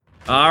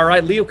All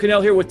right, Leo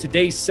Cannell here with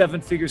today's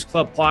Seven Figures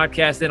Club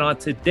podcast. And on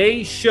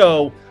today's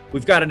show,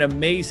 we've got an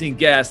amazing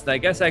guest. I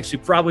guess I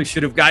actually probably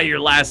should have got your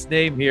last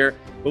name here,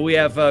 but we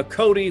have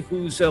Cody,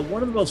 who's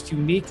one of the most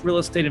unique real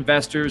estate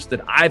investors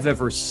that I've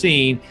ever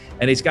seen,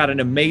 and he's got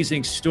an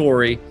amazing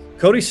story.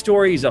 Cody's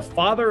story, he's a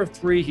father of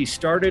three. He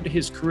started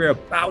his career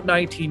about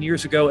 19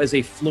 years ago as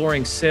a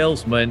flooring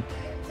salesman.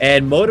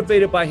 And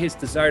motivated by his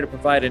desire to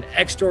provide an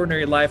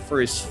extraordinary life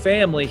for his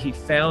family, he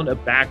found a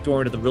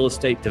backdoor into the real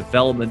estate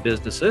development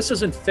business. So this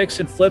isn't fix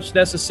and flips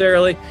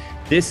necessarily.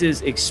 This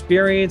is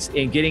experience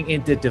in getting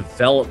into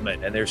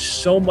development. And there's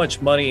so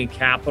much money and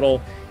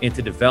capital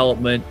into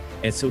development.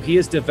 And so he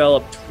has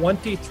developed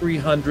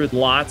 2,300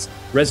 lots,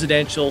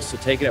 residential, so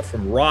taking it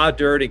from raw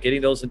dirt and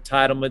getting those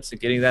entitlements and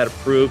getting that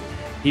approved.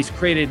 He's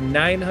created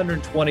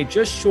 920,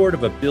 just short of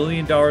 $1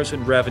 billion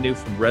in revenue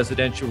from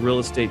residential real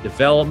estate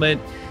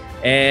development.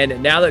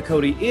 And now that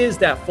Cody is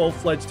that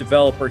full-fledged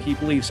developer, he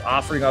believes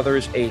offering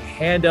others a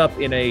hand up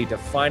in a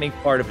defining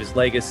part of his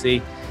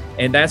legacy.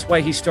 And that's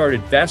why he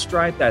started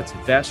VestRight. That's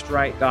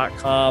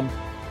vestright.com,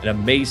 an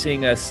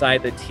amazing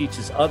site that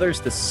teaches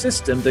others the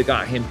system that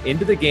got him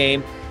into the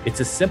game. It's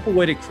a simple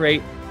way to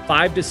create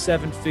 5 to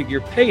 7 figure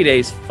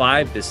paydays.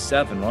 5 to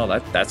 7. Well,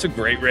 that's a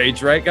great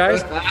range, right,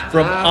 guys?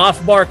 From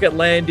off-market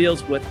land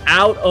deals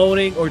without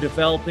owning or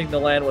developing the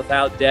land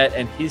without debt.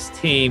 And his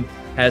team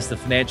has the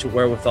financial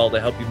wherewithal to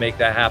help you make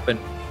that happen.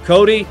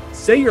 Cody,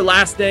 say your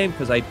last name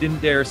because I didn't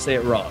dare say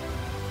it wrong.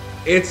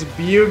 It's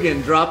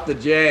Bugen, drop the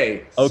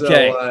J.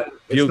 Okay. So,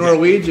 it's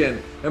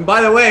Norwegian. And by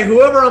the way,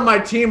 whoever on my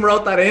team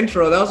wrote that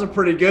intro, that was a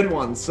pretty good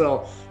one.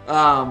 So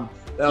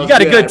you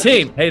got a good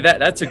team. Hey,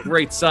 that's a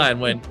great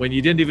sign when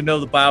you didn't even know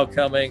the bio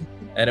coming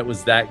and it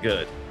was that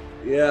good.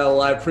 Yeah,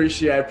 well, I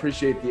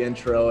appreciate the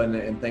intro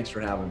and thanks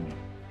for having me.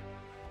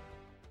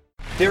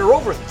 There are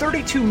over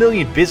 32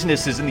 million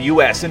businesses in the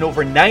U.S., and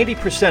over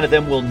 90% of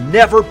them will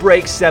never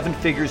break 7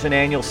 figures in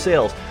annual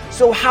sales.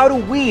 So how do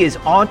we as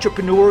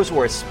entrepreneurs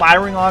or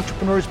aspiring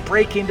entrepreneurs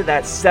break into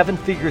that 7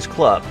 figures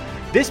club?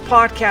 This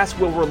podcast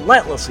will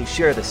relentlessly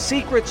share the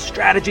secrets,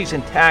 strategies,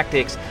 and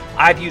tactics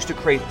I've used to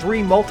create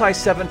 3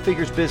 multi-7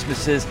 figures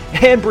businesses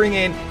and bring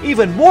in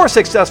even more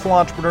successful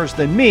entrepreneurs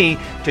than me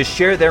to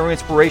share their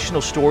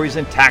inspirational stories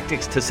and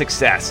tactics to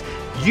success.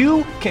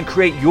 You can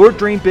create your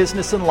dream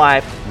business and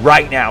life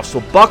right now. So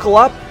buckle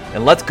up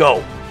and let's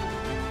go.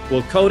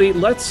 Well, Cody,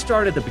 let's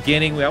start at the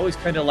beginning. We always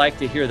kind of like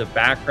to hear the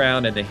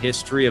background and the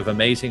history of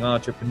amazing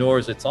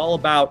entrepreneurs. It's all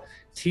about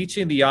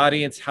teaching the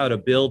audience how to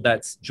build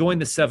that. Join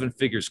the 7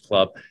 Figures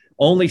Club.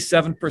 Only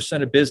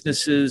 7% of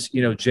businesses,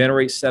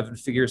 generate 7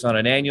 figures on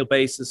an annual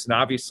basis. And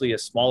obviously a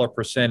smaller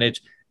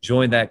percentage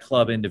join that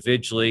club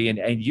individually.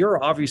 And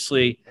you're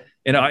obviously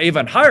in an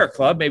even higher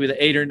club, maybe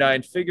the 8 or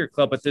 9 figure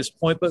club at this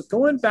point. But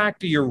going back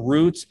to your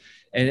roots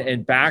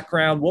and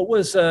background, what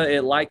was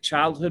it like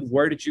childhood?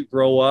 Where did you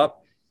grow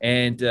up?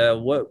 And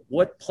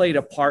what played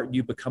a part in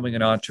you becoming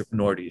an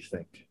entrepreneur, do you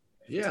think?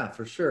 Yeah,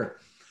 for sure.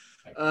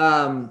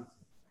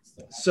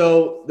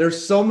 So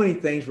there's so many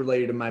things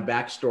related to my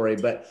backstory,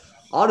 but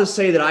I'll just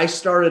say that I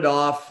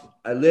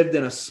lived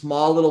in a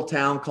small little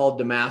town called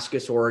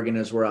Damascus, Oregon,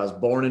 is where I was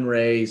born and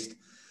raised.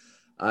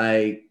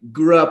 I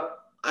grew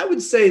up, I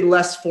would say,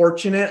 less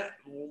fortunate,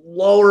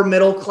 lower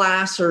middle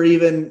class, or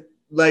even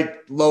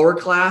like lower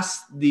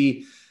class.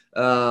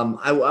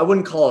 I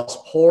wouldn't call us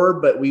poor,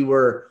 but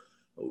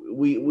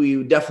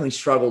we definitely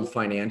struggled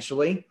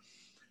financially.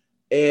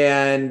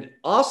 And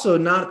also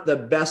not the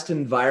best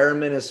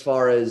environment as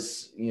far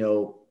as,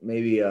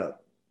 maybe a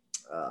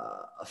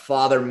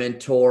father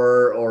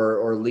mentor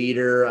or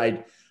leader.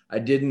 I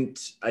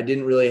didn't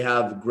really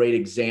have great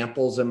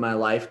examples in my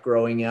life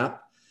growing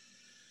up.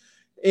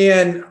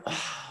 And,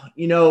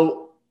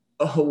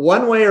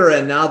 one way or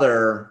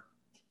another,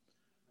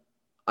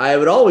 I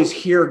would always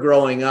hear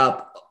growing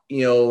up,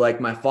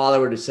 like my father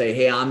would say,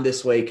 hey, I'm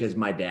this way because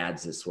my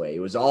dad's this way. It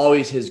was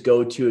always his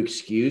go-to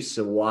excuse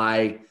of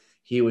why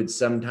he would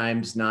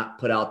sometimes not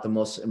put out the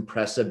most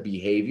impressive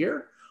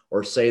behavior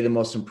or say the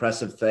most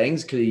impressive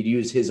things because he'd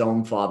use his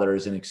own father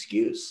as an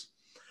excuse.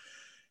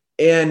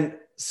 And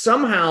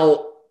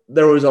somehow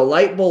there was a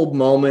light bulb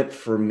moment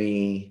for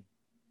me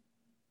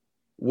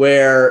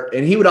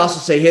and he would also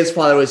say his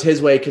father was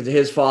his way because of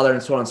his father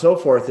and so on and so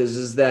forth,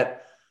 is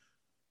that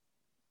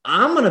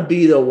I'm going to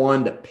be the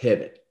one to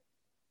pivot.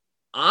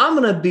 I'm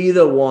going to be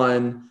the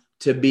one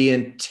to be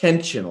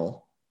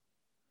intentional,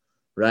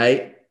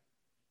 right?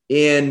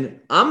 And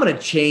I'm going to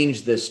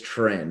change this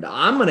trend.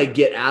 I'm going to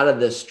get out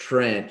of this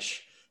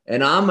trench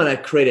and I'm going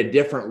to create a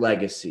different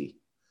legacy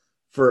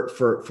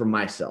for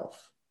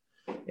myself.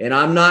 And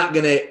I'm not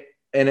going to,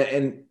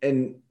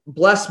 and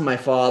bless my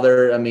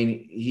father. I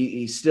mean,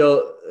 he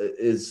still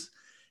is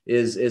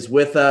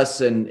with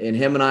us, and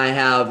him and I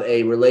have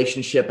a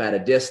relationship at a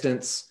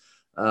distance.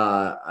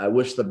 I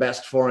wish the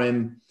best for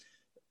him,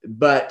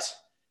 but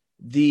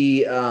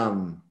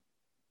those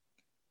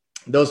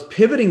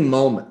pivoting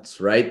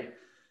moments, right?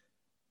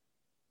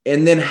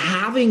 And then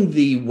having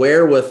the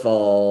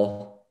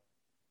wherewithal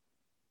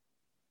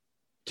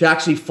to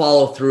actually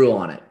follow through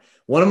on it.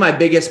 one of my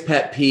biggest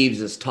pet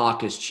peeves is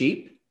talk is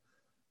cheap,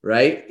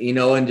 right?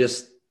 And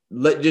just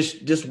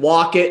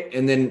walk it,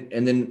 and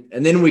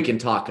then we can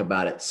talk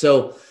about it.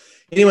 So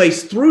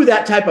anyways, through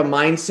that type of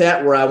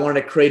mindset where I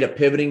wanted to create a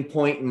pivoting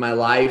point in my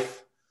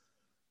life,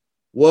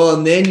 well,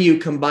 and then you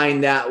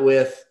combine that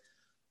with,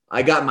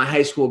 I got my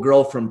high school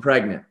girlfriend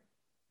pregnant.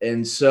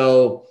 And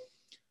so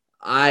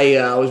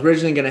I was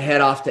originally going to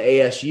head off to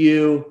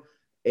ASU,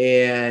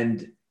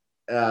 and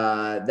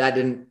that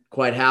didn't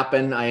quite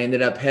happen. I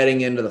ended up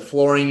heading into the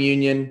flooring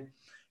union,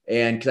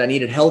 and because I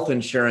needed health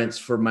insurance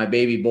for my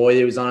baby boy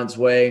that was on its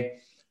way.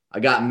 I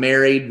got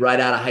married right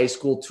out of high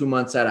school, 2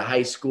 months out of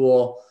high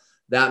school.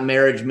 That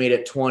marriage made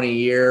it 20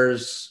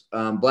 years.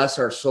 Bless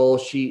our soul.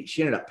 She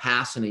ended up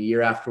passing a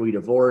year after we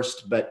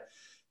divorced, but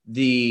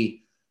I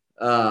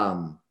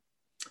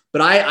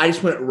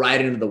just went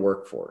right into the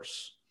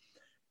workforce,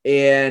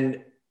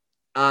 and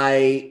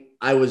I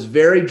was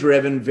very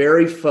driven,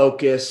 very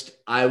focused.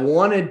 I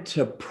wanted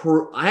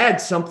to I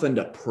had something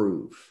to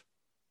prove.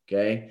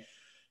 Okay.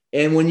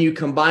 And when you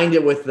combined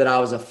it with that I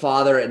was a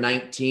father at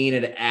 19,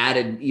 it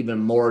added even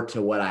more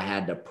to what I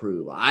had to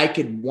prove. I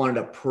wanted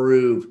to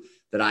prove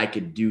that I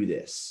could do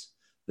this,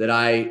 that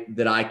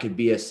I could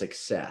be a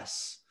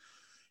success.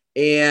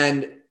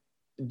 And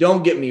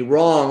don't get me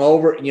wrong,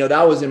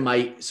 that was in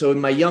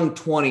my young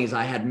 20s,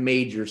 I had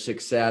major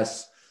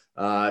success.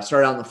 I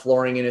started out in the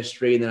flooring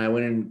industry, and then I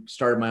went and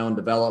started my own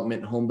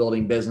development and home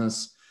building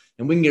business.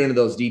 And we can get into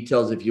those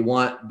details if you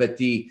want. But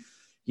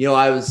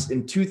I was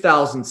in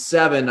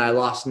 2007, I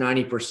lost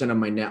 90% of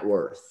my net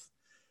worth.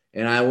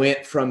 And I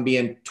went from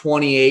being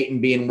 28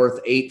 and being worth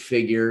 8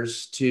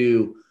 figures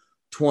to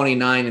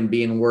 29 and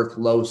being worth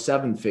low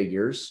 7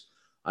 figures.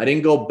 I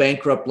didn't go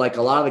bankrupt like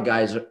a lot of the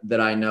guys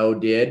that I know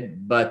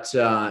did, but,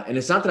 and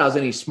it's not that I was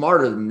any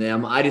smarter than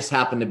them. I just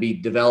happened to be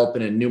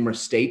developing in numerous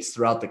states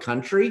throughout the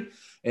country,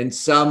 and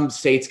some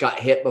states got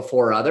hit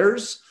before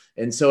others.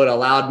 And so it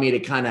allowed me to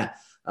kind of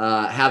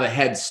have a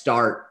head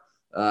start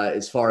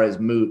as far as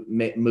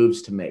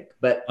moves to make,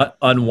 but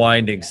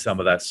unwinding some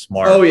of that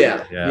smart. Oh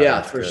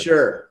yeah, for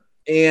sure.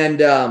 And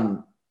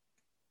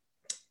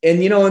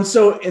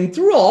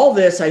through all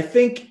this, I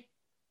think,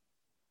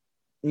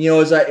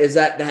 is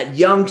that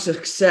young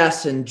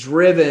success and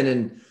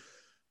driven,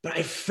 but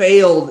I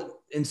failed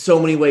in so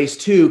many ways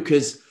too,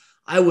 because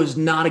I was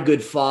not a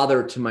good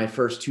father to my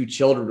first 2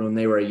 children when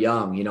they were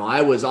young.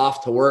 I was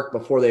off to work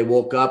before they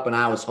woke up, and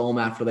I was home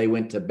after they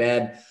went to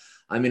bed.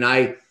 I mean,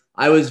 I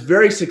was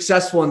very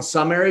successful in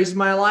some areas of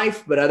my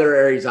life, but other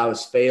areas I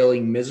was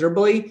failing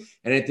miserably.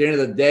 And at the end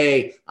of the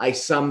day, I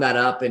summed that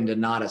up into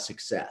not a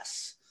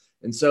success.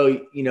 And so,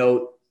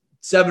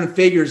 7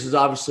 figures is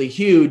obviously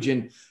huge,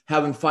 and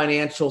having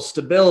financial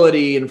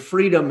stability and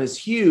freedom is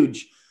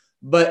huge,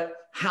 but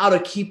how to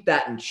keep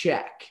that in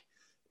check.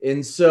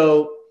 And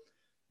so,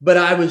 but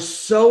I was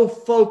so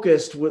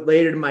focused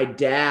later to my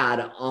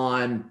dad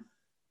on,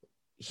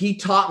 he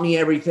taught me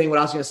everything. What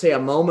I was going to say a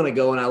moment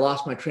ago, and I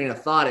lost my train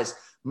of thought, is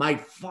my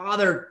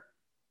father.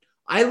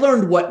 I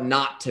learned what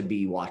not to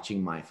be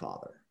watching my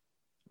father.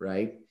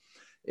 Right.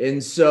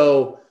 And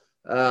so,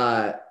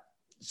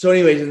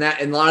 anyways, and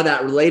a lot of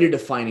that related to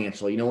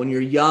financial, when you're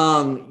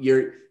young,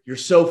 you're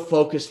so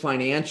focused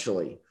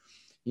financially.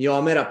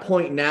 I'm at a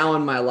point now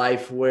in my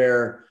life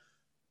where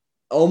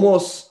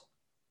almost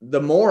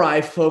the more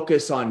I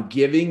focus on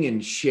giving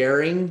and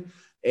sharing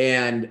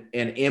and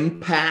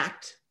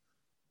impact,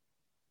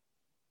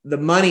 the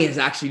money is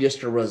actually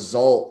just a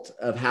result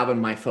of having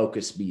my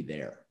focus be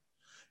there.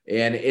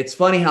 And it's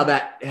funny how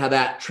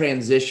that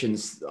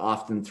transitions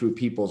often through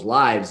people's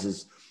lives.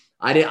 Is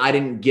I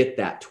didn't get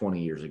that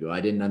 20 years ago.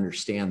 I didn't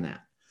understand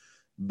that,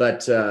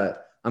 but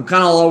I'm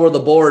kind of all over the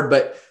board.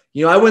 But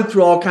I went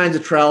through all kinds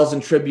of trials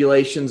and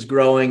tribulations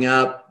growing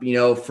up.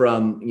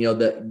 From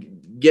the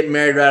getting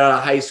married right out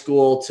of high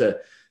school to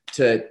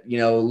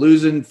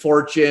losing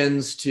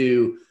fortunes,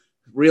 to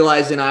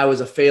realizing I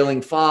was a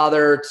failing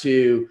father,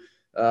 to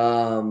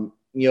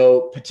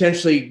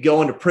potentially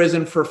going to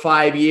prison for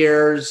 5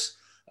 years.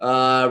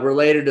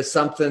 Related to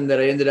something that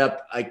I ended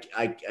up,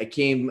 I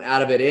came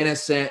out of it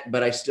innocent,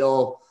 but I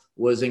still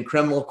was in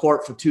criminal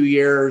court for 2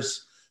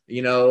 years.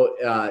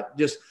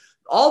 Just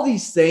all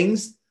these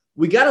things.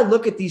 We got to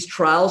look at these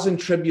trials and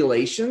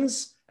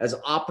tribulations as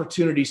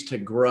opportunities to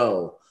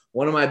grow.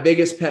 One of my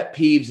biggest pet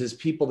peeves is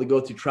people that go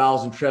through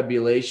trials and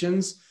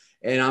tribulations,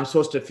 and I'm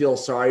supposed to feel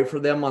sorry for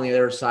them on the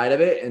other side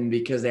of it. And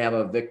because they have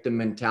a victim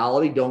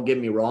mentality, don't get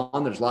me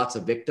wrong, there's lots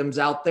of victims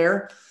out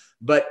there.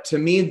 But to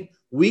me,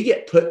 we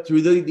get put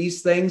through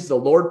these things. The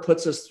Lord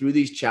puts us through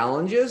these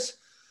challenges,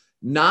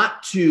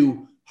 not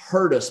to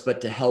hurt us,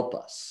 but to help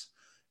us.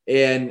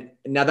 And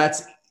now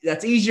that's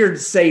easier to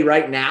say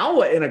right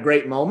now in a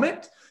great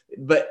moment,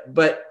 but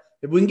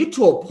if we can get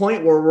to a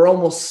point where we're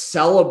almost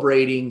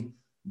celebrating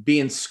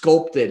being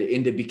sculpted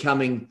into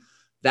becoming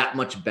that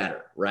much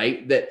better,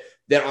 right? That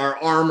our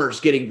armor's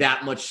getting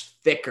that much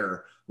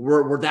thicker.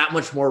 We're that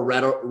much more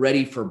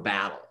ready for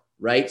battle,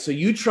 right? So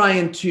you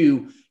trying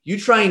to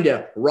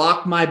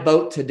rock my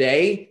boat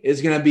today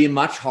is going to be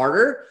much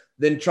harder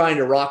than trying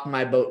to rock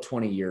my boat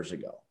 20 years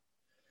ago.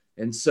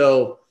 And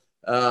so,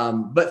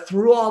 but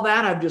through all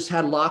that, I've just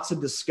had lots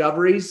of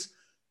discoveries.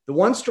 The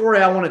one story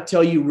I want to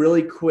tell you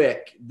really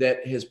quick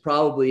that has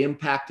probably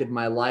impacted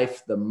my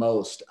life the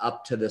most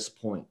up to this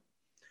point.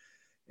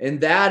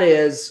 And that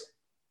is,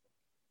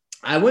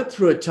 I went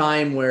through a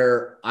time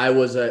where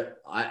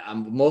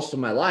most of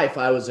my life,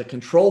 I was a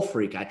control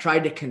freak. I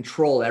tried to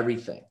control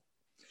everything.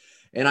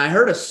 And I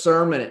heard a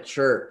sermon at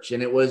church,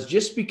 and it was,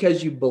 just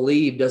because you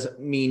believe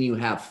doesn't mean you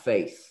have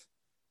faith.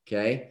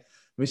 Okay.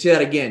 Let me say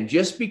that again.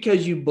 Just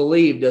because you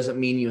believe doesn't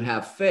mean you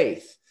have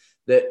faith.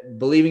 That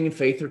believing and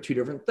faith are two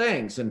different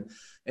things. And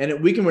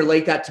we can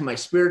relate that to my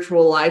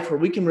spiritual life, or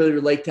we can really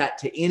relate that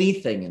to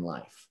anything in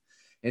life.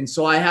 And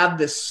so I have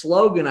this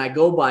slogan I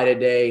go by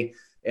today,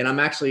 and I'm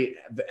actually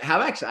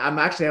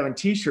having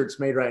t-shirts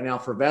made right now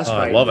for Vest.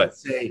 I love it.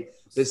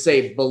 That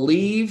say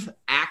believe,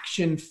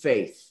 action,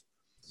 faith.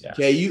 Yes.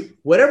 Okay.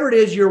 Whatever it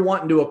is you're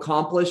wanting to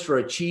accomplish or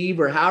achieve,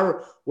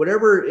 or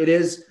whatever it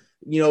is,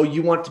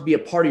 you want to be a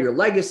part of your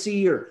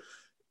legacy, or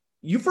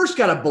you first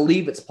got to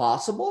believe it's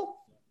possible.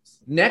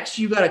 Next,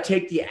 you got to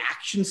take the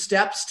action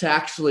steps to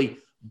actually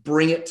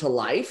bring it to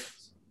life.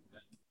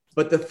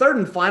 But the third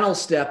and final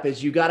step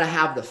is you got to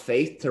have the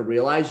faith to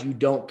realize you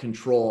don't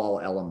control all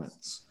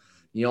elements.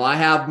 I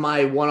have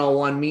my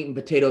 101 meat and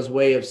potatoes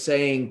way of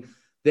saying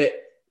that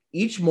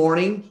each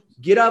morning,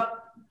 get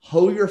up,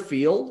 hoe your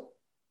field,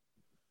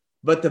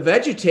 but the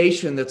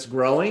vegetation that's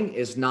growing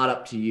is not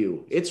up to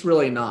you. It's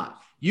really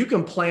not. You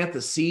can plant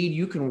the seed,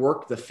 you can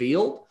work the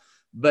field,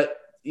 but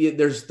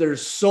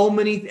there's so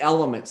many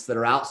elements that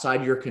are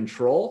outside your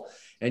control,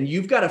 and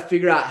you've got to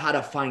figure out how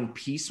to find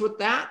peace with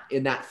that,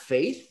 in that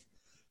faith.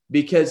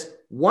 Because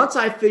once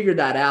I figured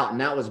that out,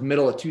 and that was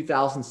middle of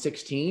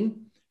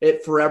 2016,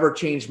 it forever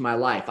changed my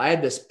life. I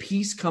had this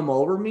peace come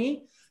over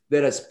me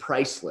that is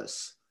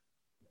priceless.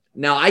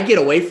 Now, I get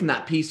away from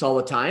that peace all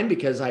the time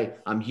because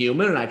I'm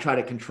human and I try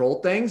to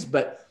control things.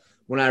 But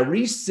when I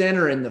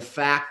recenter in the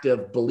fact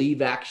of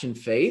believe, action,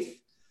 faith,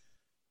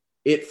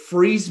 it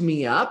frees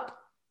me up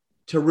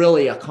to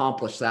really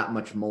accomplish that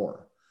much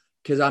more,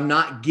 because I'm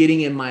not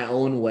getting in my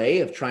own way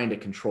of trying to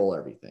control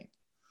everything.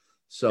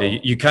 So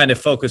you kind of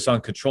focus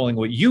on controlling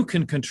what you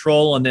can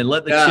control, and then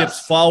let the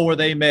chips fall where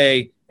they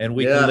may. And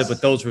we can live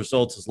with those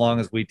results as long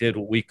as we did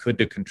what we could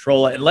to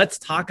control it. And let's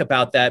talk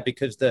about that,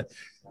 because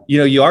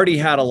you already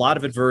had a lot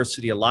of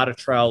adversity, a lot of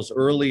trials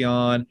early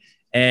on.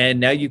 And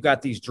now you've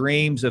got these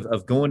dreams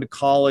of going to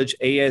college,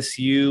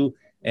 ASU,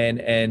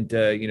 and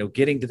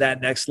getting to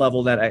that next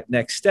level, that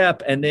next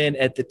step. And then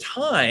at the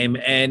time,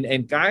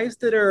 and guys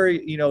that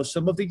are,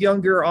 some of the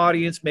younger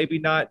audience, maybe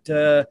not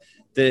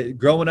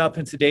growing up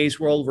in today's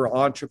world, where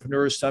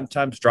entrepreneurs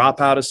sometimes drop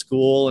out of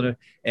school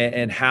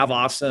and have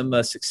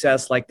awesome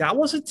success. Like, that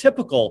wasn't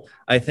typical,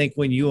 I think,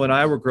 when you and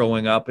I were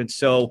growing up. And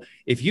so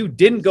if you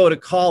didn't go to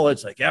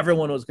college, like,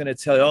 everyone was going to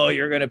tell you, oh,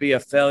 you're going to be a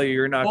failure,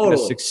 you're not going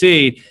to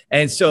succeed.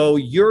 And so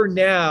you're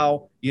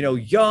now,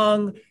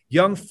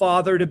 young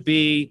father to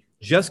be,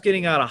 just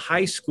getting out of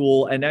high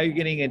school, and now you're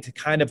getting into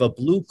kind of a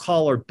blue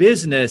collar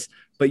business,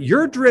 but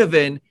you're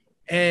driven.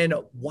 And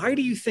why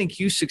do you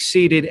think you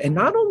succeeded? And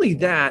not only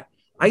that,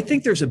 I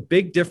think there's a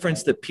big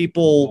difference that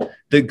people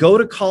that go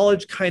to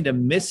college kind of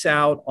miss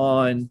out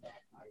on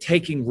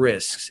taking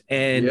risks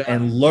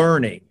and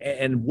learning.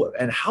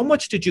 And how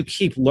much did you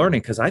keep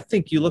learning? Because I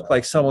think you look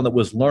like someone that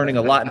was learning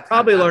a lot, and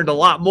probably learned a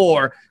lot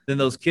more than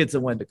those kids that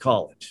went to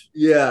college.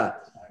 Yeah.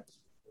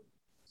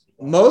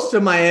 Most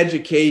of my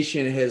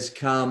education has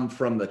come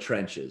from the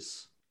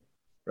trenches,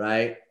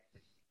 right?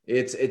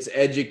 It's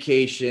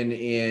education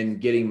in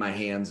getting my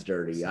hands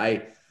dirty.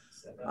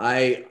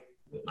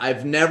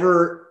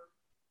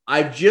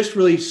 I've just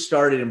really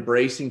started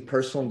embracing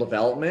personal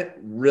development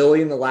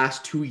really in the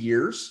last 2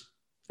 years,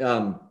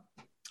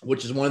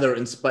 which is one of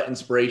the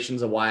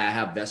inspirations of why I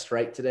have Vest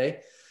Right today.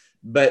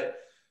 But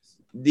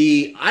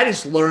I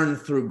just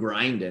learned through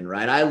grinding,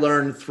 right? I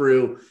learned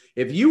through,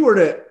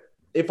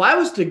 if I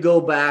was to go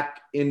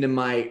back into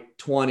my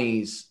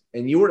 20s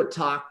and you were to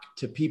talk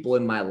to people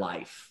in my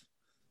life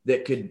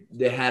that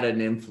had an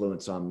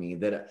influence on me,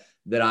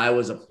 that I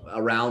was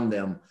around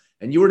them,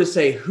 and you were to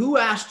say, who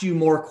asked you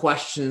more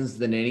questions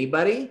than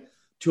anybody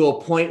to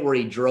a point where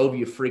he drove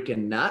you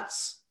freaking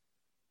nuts,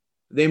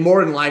 they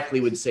more than likely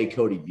would say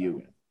Cody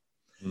Bugan.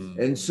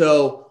 And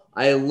so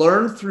I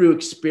learned through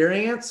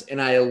experience,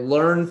 and I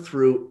learned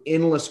through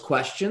endless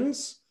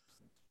questions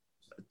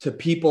to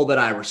people that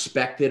I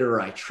respected or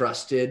I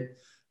trusted,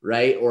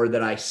 right? Or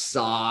that I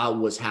saw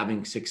was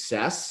having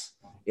success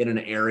in an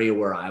area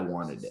where I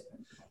wanted it.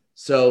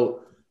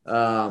 So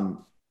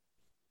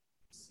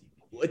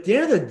at the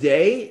end of the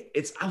day,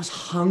 I was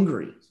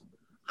hungry.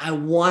 I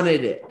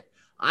wanted it.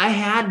 I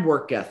had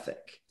work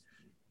ethic.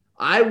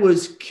 I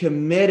was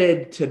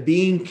committed to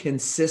being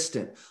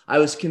consistent. I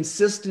was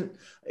consistent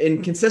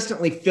in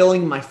consistently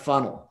filling my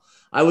funnel.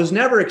 I was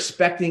never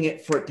expecting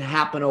for it to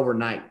happen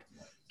overnight.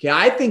 Okay,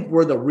 I think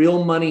where the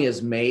real money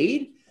is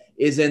made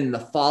is in the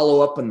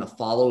follow-up and the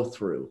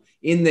follow-through,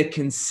 in the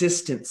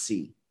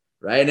consistency,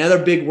 right?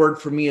 Another big word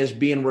for me is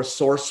being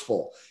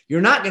resourceful.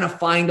 You're not going to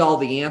find all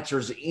the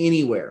answers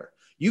anywhere.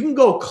 you can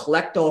go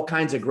collect all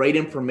kinds of great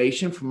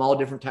information from all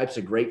different types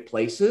of great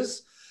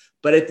places.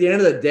 But at the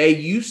end of the day,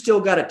 you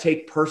still got to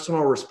take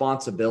personal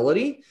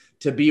responsibility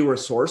to be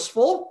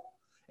resourceful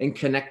and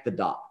connect the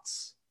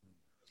dots.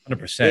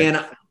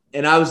 100%.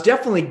 And I was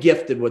definitely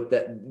gifted with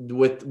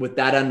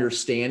that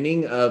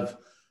understanding of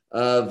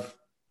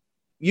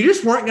you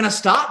just weren't going to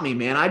stop me,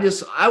 man.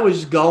 I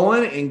was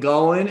going and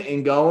going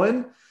and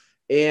going.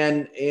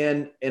 And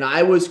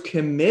I was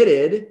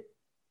committed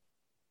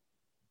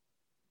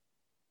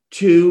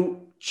to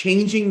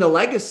changing the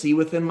legacy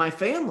within my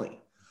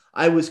family.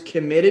 I was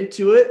committed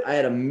to it. I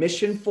had a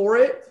mission for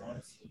it,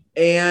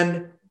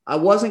 and I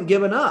wasn't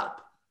giving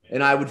up.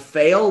 And I would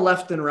fail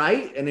left and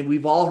right. And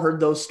we've all heard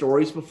those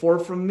stories before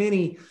from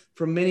many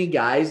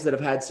guys that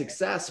have had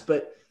success,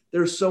 but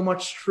there's so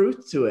much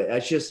truth to it.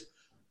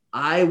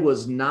 I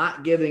was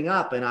not giving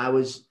up, and I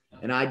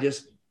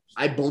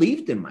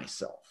believed in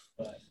myself.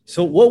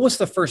 So what was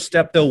the first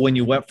step though, when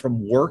you went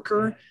from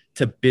worker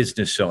to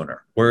business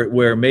owner,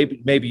 where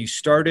maybe you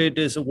started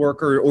as a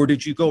worker, or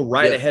did you go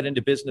right ahead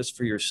into business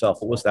for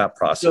yourself? What was that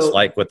process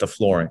like with the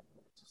flooring?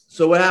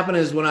 So what happened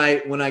is when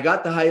I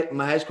got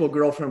my high school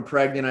girlfriend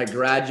pregnant, I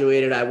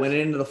graduated. I went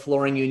into the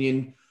flooring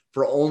union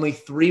for only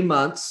 3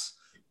 months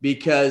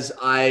because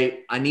I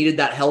needed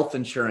that health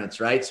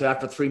insurance, right? So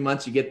after 3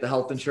 months, you get the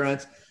health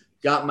insurance,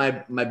 got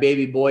my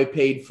baby boy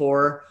paid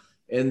for.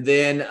 And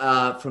then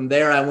from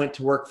there, I went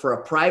to work for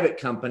a private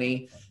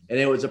company, and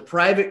it was a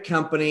private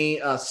company,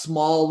 a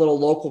small little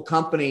local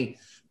company,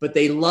 but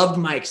they loved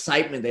my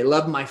excitement. They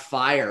loved my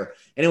fire.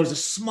 And it was a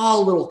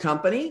small little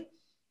company,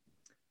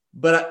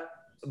 but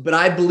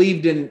I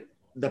believed in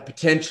the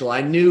potential.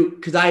 I knew,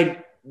 because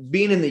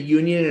being in the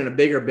union in a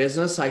bigger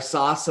business, I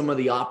saw some of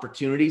the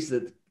opportunities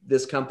that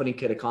this company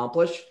could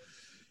accomplish.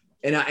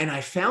 And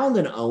I found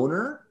an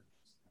owner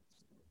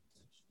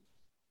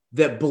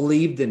that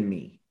believed in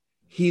me.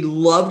 He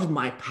loved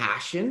my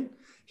passion.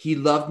 He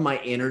loved my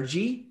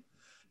energy.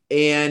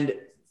 And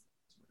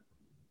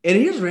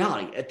here's the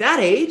reality. At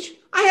that age,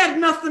 I had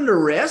nothing to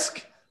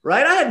risk,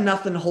 right? I had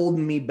nothing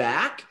holding me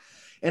back.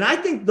 And I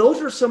think those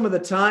are some of the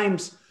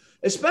times,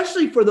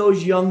 especially for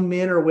those young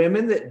men or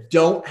women that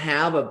don't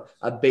have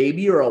a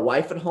baby or a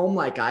wife at home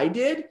like I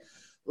did,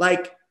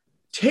 like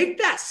take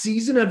that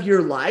season of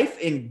your life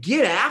and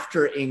get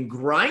after it and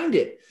grind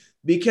it,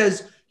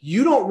 because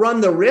you don't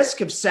run the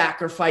risk of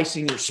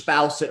sacrificing your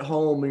spouse at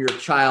home or your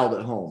child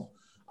at home.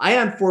 I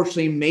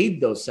unfortunately made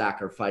those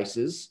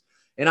sacrifices,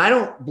 and I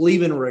don't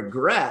believe in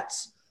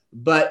regrets,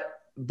 but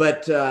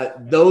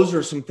those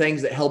are some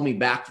things that held me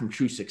back from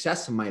true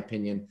success, in my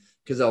opinion,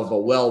 because of a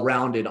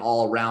well-rounded,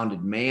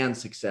 all-rounded man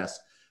success.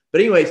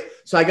 But anyways,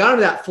 so I got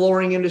into that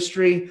flooring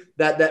industry,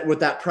 that with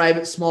that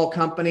private small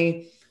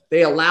company.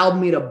 They allowed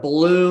me to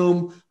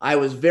bloom. I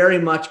was very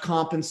much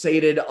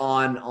compensated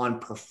on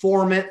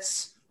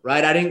performance.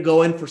 Right. I didn't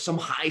go in for some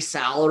high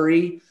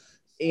salary.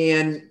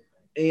 And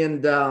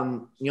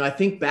I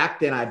think back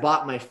then I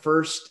bought my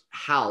first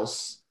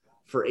house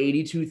for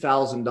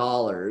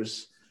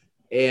 $82,000.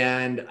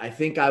 And I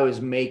think I was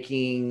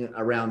making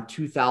around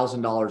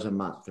 $2,000 a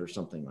month or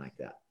something like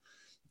that.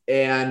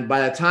 And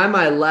by the time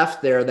I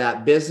left there,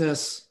 that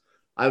business,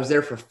 I was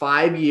there for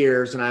 5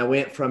 years, and I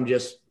went from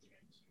just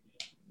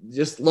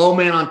low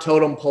man on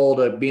totem pole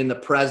to being the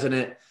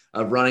president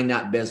of running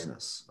that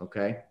business.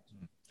 Okay.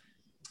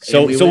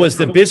 So was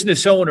the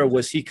business owner,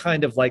 was he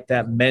kind of like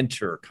that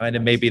mentor, kind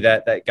of maybe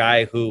that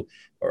guy who,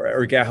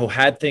 or guy who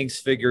had things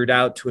figured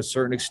out to a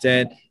certain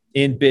extent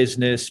in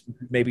business,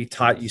 maybe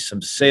taught you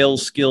some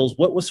sales skills?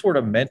 What sort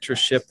of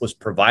mentorship was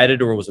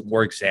provided, or was it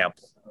more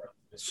example?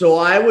 So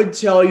I would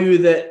tell you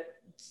that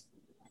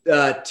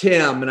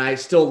Tim, and I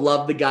still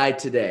love the guy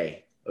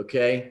today.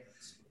 Okay.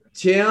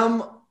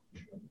 Tim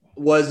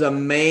was a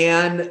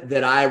man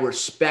that I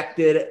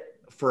respected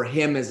for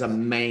him as a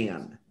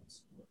man.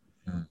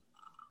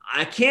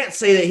 I can't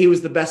say that he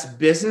was the best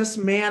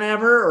businessman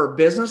ever or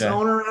business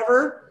owner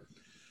ever,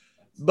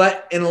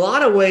 but in a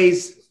lot of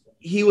ways,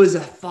 he was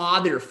a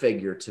father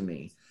figure to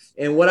me.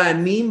 And what I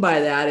mean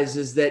by that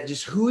is that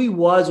just who he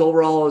was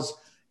overall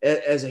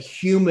as a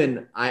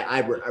human,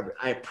 I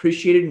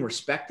appreciated and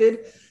respected.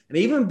 And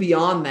even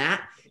beyond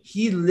that,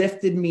 he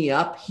lifted me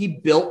up. He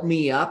built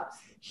me up.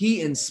 He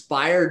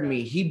inspired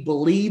me. He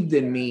believed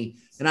in me.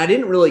 And I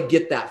didn't really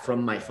get that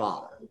from my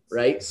father,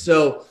 right?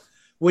 So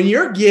when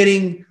you're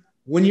getting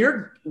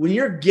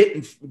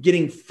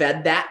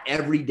fed that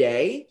every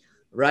day,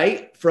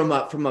 right, from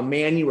a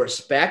man you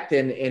respect,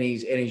 and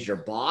he's your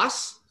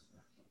boss,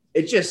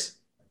 it just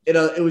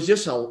allowed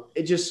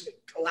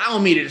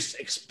me to just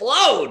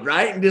explode,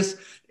 right,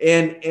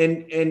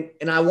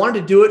 and I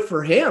wanted to do it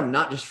for him,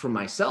 not just for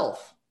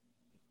myself.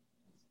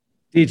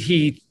 Did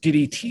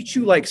he teach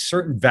you like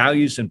certain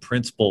values and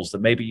principles that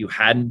maybe you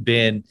hadn't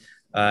been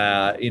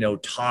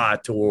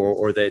taught,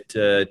 or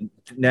that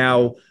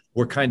now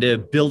were kind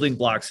of building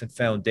blocks and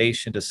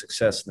foundation to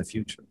success in the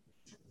future?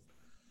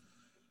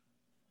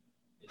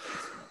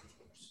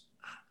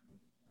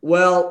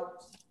 Well,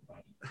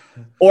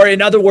 or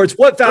in other words,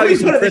 what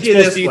values and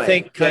principles do you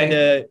think kind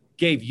of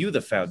gave you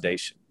the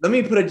foundation? let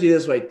me put it to you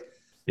this way.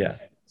 Yeah.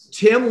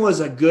 Tim was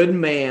a good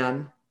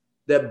man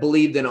that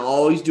believed in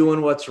always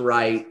doing what's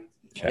right,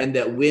 and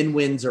that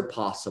win-wins are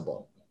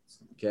possible.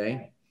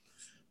 Okay.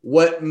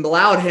 What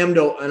allowed him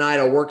and I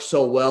to work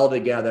so well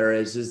together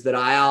is that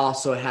I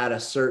also had a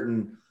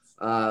certain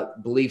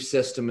belief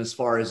system as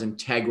far as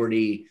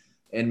integrity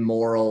and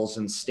morals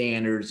and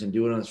standards and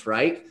doing what's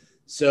right.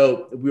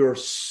 So we were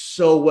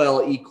so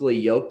well equally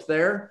yoked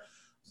there.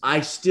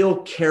 I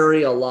still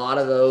carry a lot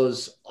of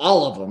those,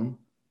 all of them,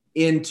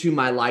 into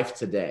my life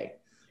today.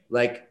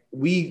 Like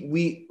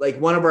we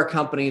like one of our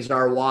companies,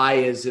 our why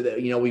is that,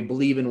 we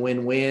believe in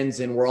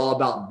win-wins, and we're all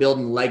about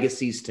building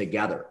legacies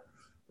together.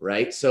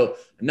 Right. So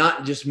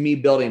not just me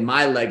building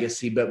my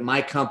legacy, but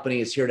my company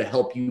is here to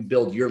help you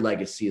build your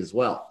legacy as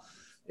well.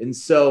 And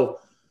so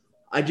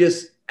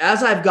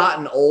as I've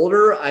gotten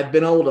older, I've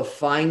been able to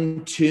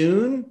fine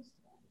tune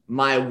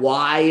my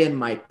why and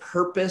my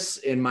purpose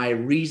and my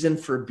reason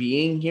for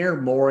being here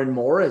more and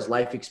more as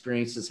life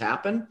experiences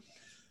happen.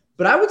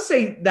 But I would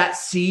say that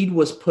seed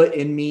was put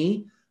in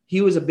me.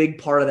 He was a big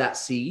part of that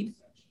seed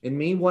in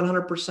me,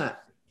 100%.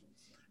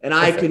 And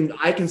I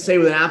can say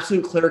with an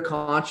absolute clear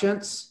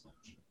conscience,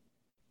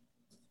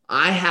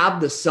 I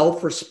have the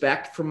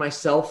self-respect for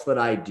myself that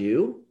I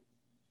do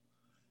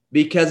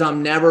because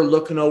I'm never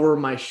looking over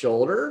my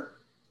shoulder,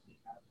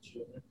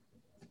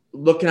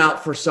 looking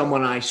out for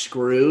someone I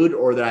screwed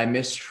or that I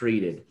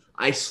mistreated.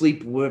 I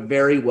sleep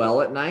very well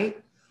at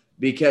night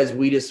because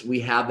we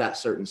have that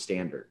certain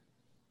standard.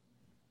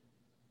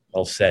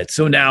 Well said.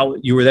 So now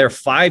you were there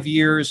 5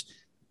 years,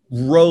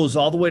 rose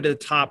all the way to the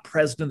top,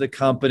 president of the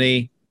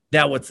company.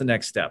 Now what's the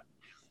next step?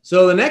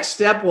 So the next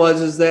step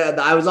is that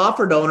I was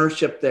offered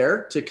ownership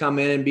there to come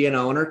in and be an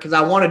owner because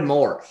I wanted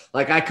more.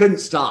 Like I couldn't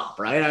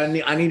stop, right?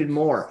 I needed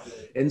more.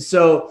 And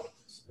so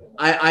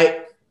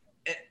I,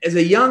 as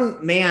a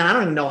young man, I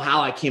don't even know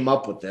how I came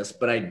up with this,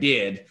 but I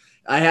did.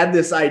 I had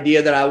this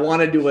idea that I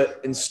wanted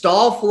to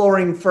install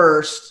flooring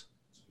first,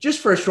 just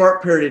for a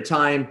short period of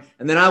time.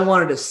 And then I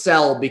wanted to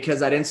sell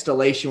because that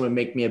installation would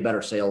make me a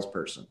better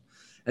salesperson.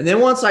 And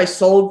then once I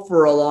sold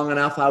for long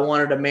enough, I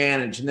wanted to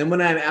manage. And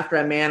then after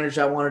I managed,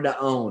 I wanted to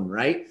own,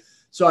 right?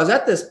 So I was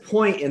at this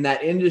point in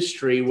that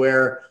industry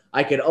where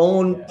I could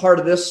own part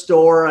of this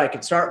store. I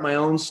could start my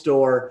own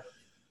store.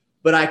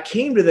 But I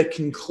came to the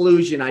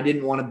conclusion I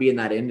didn't want to be in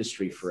that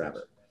industry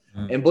forever.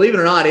 And believe it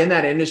or not, in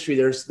that industry,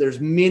 there's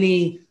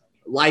many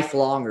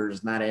lifelongers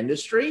in that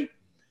industry.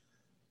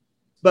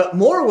 But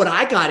more what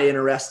I got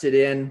interested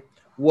in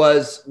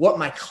was what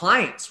my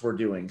clients were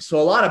doing.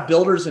 So a lot of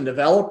builders and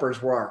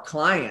developers were our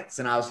clients.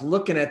 And I was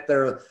looking at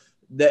the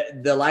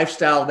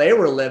lifestyle they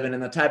were living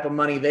and the type of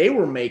money they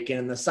were making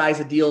and the size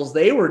of deals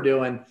they were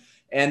doing.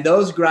 And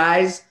those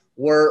guys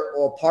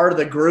were part of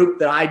the group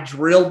that I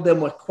drilled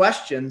them with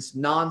questions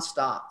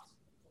nonstop.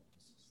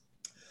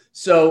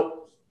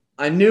 So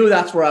I knew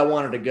that's where I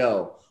wanted to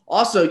go.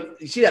 Also,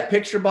 you see that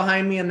picture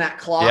behind me and that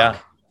clock? Yeah.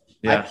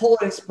 I pull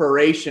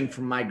inspiration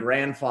from my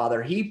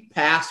grandfather. He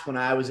passed when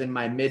I was in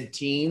my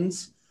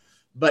mid-teens,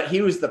 but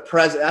he was the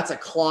president. That's a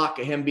clock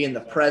of him being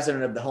the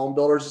president of the Home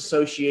Builders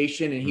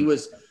Association, and he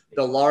was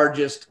the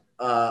largest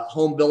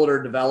home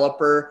builder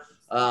developer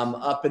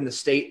up in the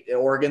state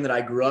of Oregon that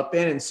I grew up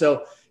in. And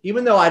so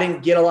even though I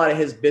didn't get a lot of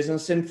his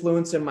business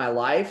influence in my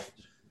life,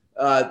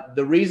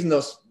 the reason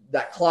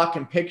that clock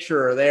and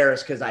picture are there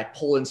is because I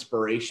pull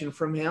inspiration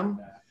from him,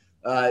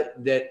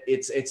 that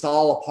it's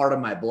all a part of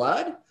my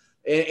blood.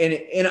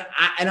 And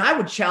I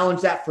would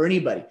challenge that for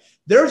anybody.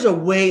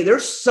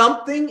 There's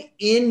something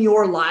in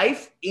your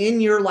life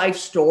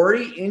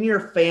story, in your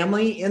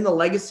family, in the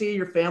legacy of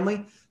your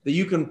family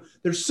that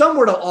there's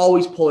somewhere to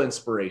always pull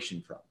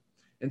inspiration from.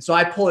 And so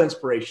I pull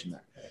inspiration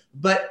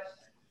there.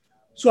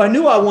 So I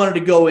knew I wanted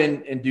to go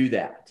in and do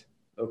that.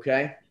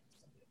 Okay.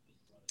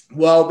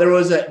 Well, there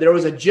was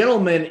a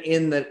gentleman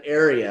in the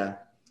area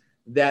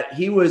that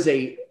he was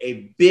a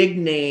big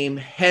name,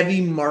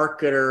 heavy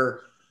marketer.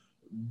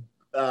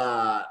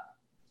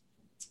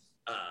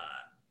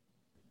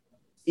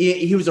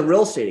 He was a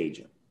real estate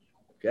agent.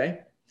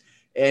 Okay.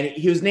 And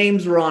his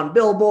names were on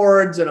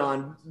billboards and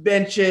on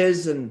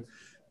benches. And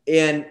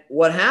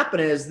what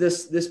happened is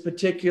this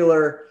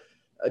particular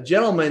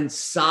gentleman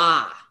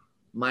saw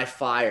my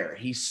fire.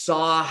 He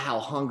saw how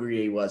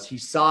hungry he was. He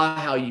saw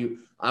how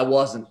I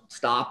wasn't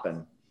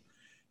stopping.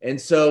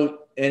 And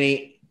so,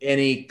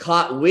 he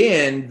caught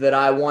wind that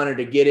I wanted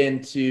to get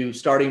into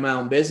starting my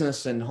own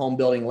business and home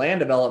building land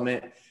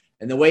development.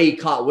 And the way he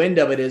caught wind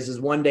of it is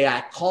one day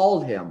I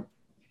called him.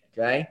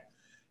 Okay.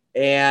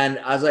 And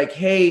I was like,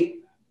 hey,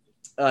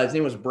 his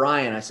name was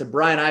Brian. I said,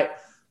 Brian,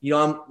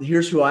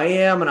 here's who I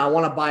am. And I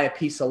want to buy a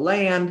piece of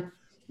land.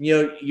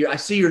 I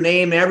see your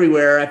name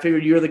everywhere. I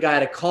figured you're the guy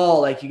to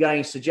call. Like, you got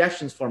any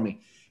suggestions for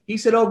me? He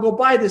said, oh, go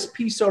buy this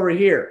piece over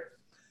here.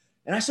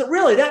 And I said,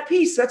 really, that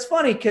piece? That's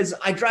funny, because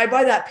I drive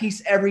by that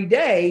piece every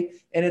day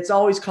and it's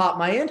always caught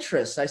my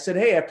interest. I said,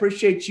 hey, I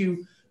appreciate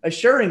you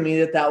assuring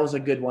me that was a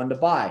good one to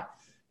buy.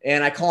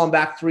 And I call him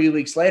back 3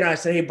 weeks later. And I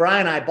said, hey,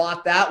 Brian, I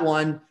bought that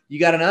one. You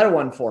got another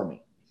one for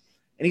me?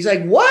 And he's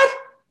like, what?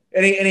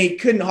 And he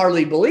couldn't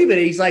hardly believe it.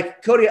 He's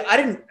like, Cody, I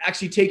didn't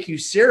actually take you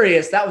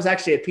serious. That was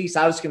actually a piece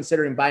I was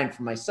considering buying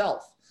for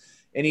myself.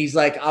 And he's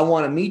like, I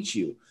want to meet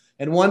you.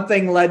 And one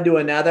thing led to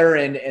another.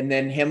 And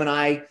then him and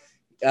I,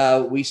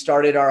 we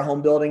started our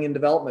home building and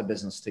development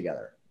business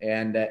together.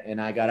 And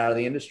I got out of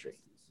the industry,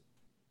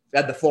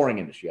 at the flooring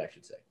industry, I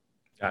should say.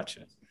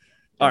 Gotcha.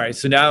 All right.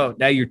 So now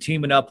you're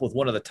teaming up with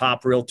one of the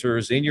top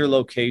realtors in your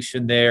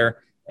location there,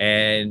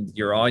 and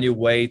you're on your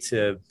way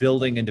to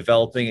building and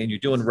developing, and you're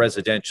doing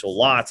residential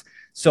lots.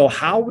 So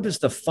how does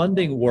the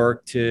funding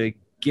work to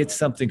get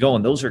something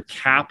going? Those are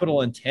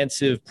capital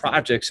intensive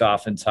projects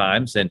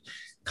oftentimes, and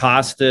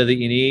cost that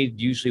you need,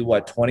 usually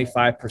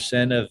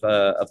 25%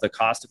 of the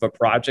cost of a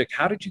project.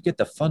 How did you get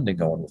the funding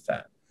going with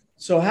that?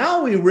 So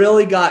how we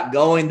really got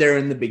going there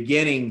in the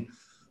beginning,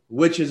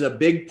 which is a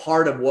big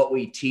part of what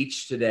we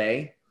teach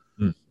today,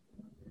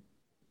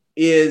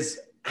 is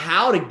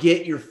how to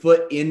get your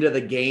foot into the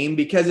game,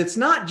 because it's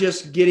not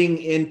just getting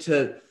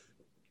into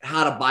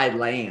how to buy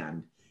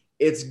land.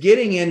 It's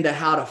getting into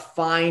how to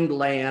find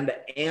land,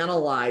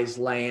 analyze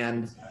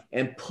land,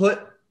 and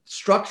put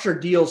structure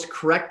deals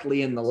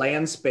correctly in the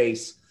land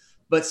space,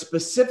 but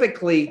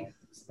specifically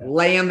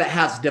land that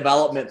has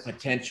development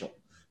potential.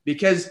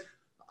 Because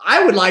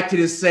I would like to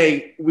just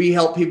say we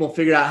help people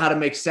figure out how to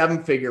make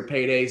 7-figure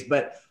paydays,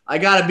 but I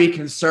got to be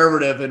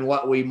conservative in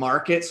what we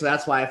market. So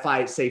that's why if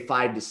I say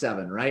 5 to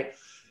 7, right?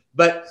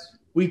 But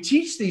we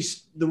teach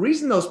these, the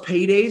reason those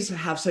paydays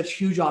have such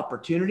huge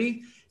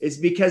opportunity is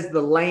because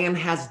the land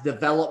has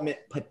development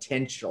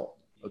potential.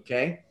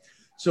 Okay.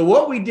 So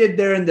what we did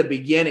there in the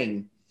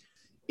beginning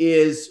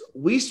is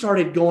we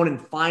started going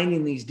and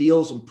finding these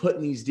deals and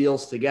putting these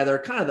deals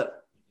together.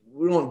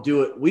 We don't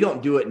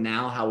do it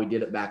now how we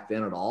did it back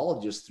then at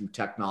all, just through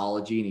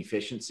technology and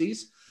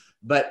efficiencies.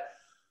 But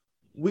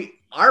one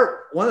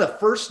of the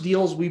first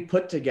deals we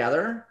put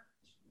together,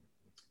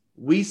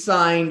 we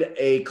signed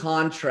a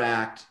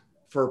contract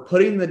for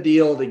putting the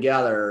deal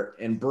together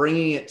and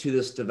bringing it to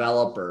this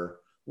developer.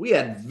 We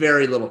had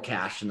very little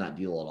cash in that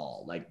deal at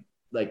all. Like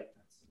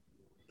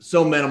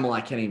so minimal,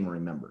 I can't even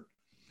remember.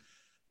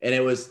 And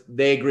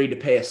they agreed to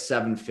pay us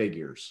 7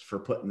 figures for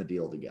putting the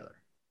deal together.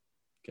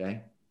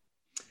 Okay.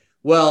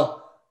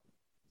 Well,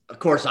 of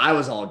course I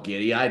was all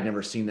giddy. I had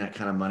never seen that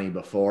kind of money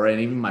before.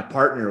 And even my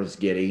partner was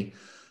giddy.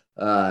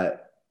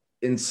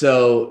 And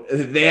so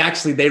they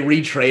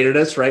retraded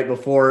us right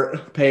before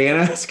paying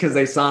us because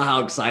they saw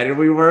how excited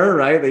we were,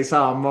 right? They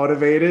saw how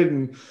motivated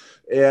and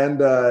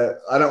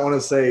I don't want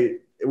to say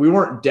we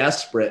weren't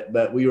desperate,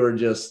 but we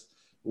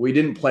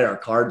didn't play our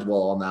cards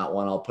well on that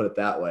one. I'll put it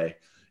that way.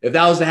 If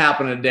that was to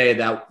happen today,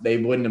 that they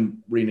wouldn't have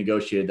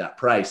renegotiated that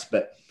price,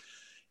 but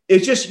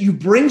it's just, you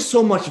bring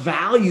so much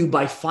value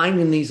by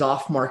finding these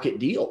off-market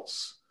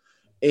deals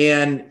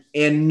and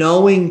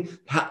knowing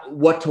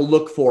what to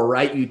look for,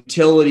 right?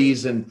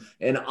 Utilities and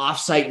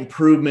offsite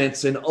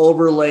improvements and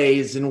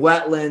overlays and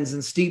wetlands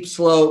and steep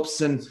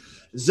slopes and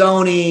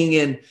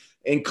zoning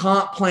and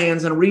comp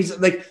plans and reason.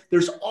 Like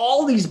there's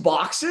all these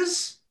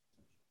boxes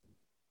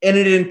and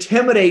it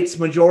intimidates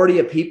majority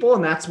of people.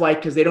 And that's why,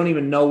 because they don't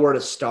even know where to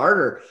start,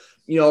 or,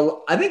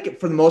 I think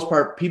for the most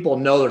part, people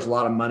know there's a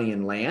lot of money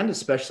in land,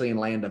 especially in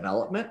land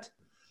development,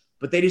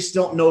 but they just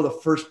don't know the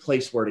first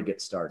place where to get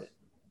started.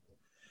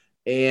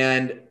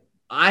 And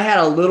I had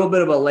a little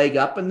bit of a leg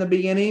up in the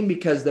beginning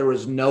because there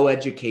was no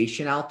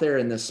education out there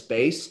in this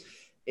space,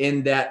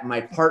 in that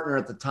my partner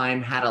at the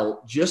time had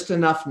just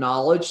enough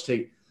knowledge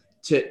to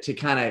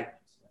kind of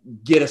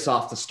get us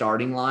off the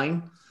starting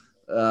line.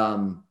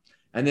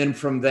 And then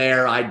from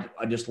there, I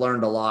just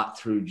learned a lot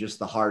through just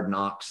the hard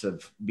knocks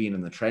of being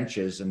in the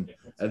trenches. And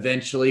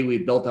eventually we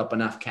built up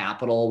enough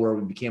capital where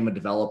we became a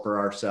developer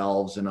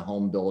ourselves and a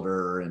home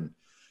builder and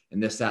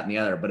this, that, and the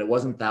other. But it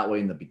wasn't that way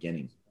in the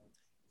beginning.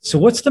 So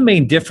what's the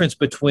main difference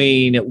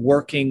between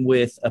working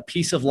with a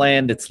piece of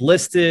land that's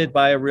listed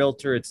by a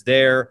realtor, it's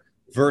there,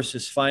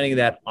 versus finding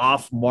that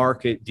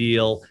off-market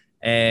deal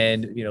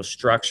and,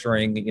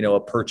 structuring, a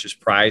purchase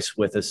price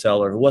with a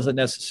seller who wasn't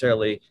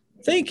necessarily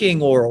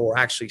thinking or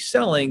actually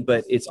selling,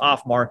 but it's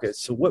off market.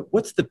 So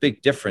what's the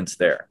big difference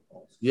there?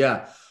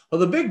 Yeah.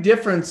 Well, the big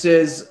difference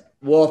is,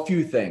 a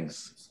few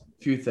things.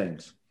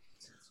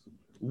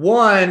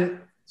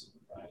 One,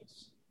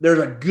 there's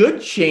a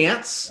good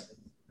chance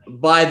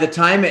by the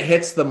time it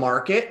hits the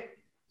market,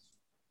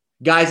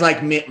 guys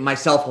like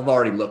myself have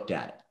already looked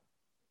at it.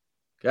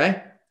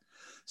 Okay.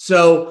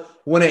 So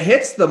when it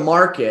hits the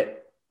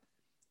market,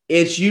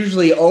 it's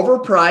usually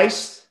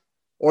overpriced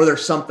or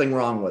there's something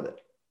wrong with it.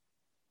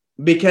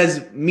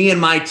 Because me and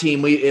my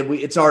team,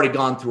 it's already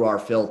gone through our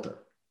filter.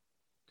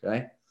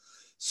 Okay.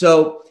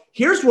 So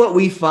here's what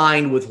we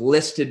find with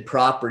listed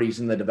properties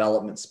in the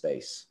development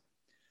space.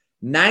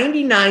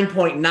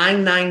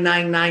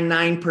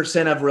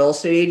 99.99999% of real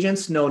estate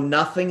agents know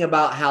nothing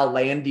about how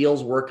land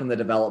deals work in the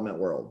development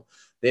world.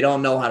 They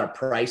don't know how to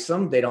price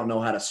them. They don't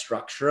know how to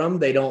structure them.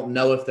 They don't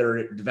know if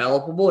they're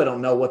developable. They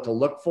don't know what to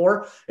look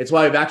for. It's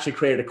why we've actually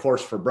created a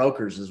course for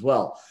brokers as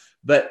well,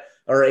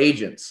 or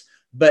agents.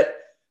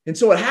 And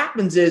so what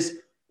happens is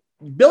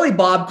Billy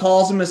Bob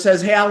calls him and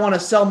says, hey, I want to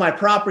sell my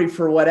property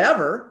for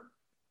whatever.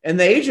 And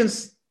the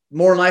agent's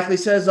more likely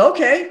says,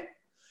 okay.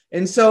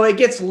 And so it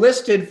gets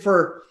listed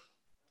for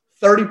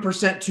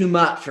 30% too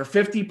much or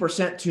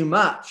 50% too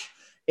much.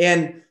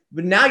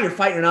 But now you're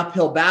fighting an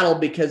uphill battle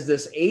because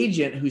this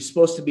agent who's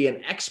supposed to be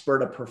an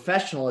expert, a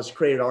professional, has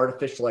created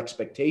artificial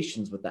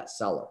expectations with that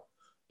seller.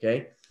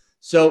 Okay.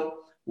 So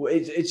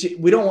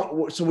we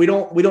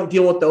don't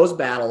deal with those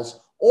battles.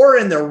 Or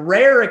in the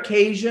rare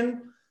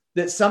occasion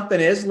that something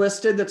is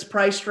listed that's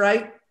priced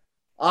right,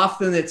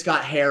 often it's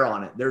got hair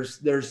on it.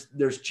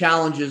 There's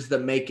challenges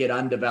that make it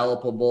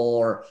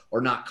undevelopable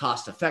or not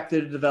cost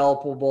effective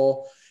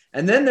developable.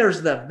 And then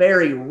there's the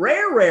very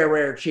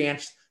rare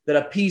chance that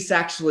a piece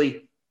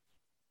actually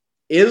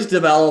is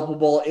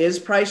developable, is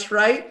priced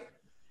right.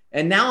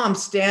 And now I'm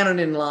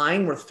standing in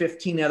line with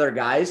 15 other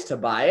guys to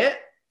buy it.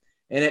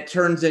 And it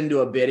turns into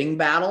a bidding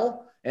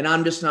battle. And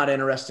I'm just not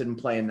interested in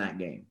playing that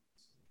game.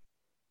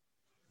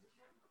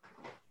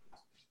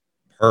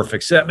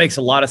 Perfect. So that makes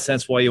a lot of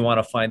sense why you want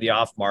to find the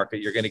off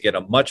market. You're going to get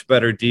a much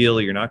better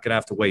deal. You're not going to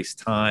have to waste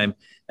time.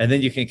 And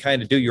then you can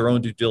kind of do your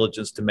own due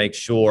diligence to make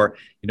sure,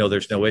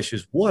 there's no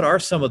issues. What are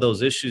some of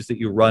those issues that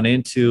you run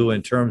into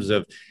in terms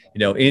of,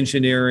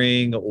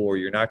 engineering, or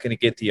you're not going to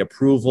get the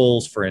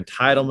approvals for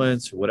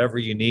entitlements or whatever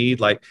you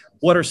need? Like,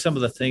 what are some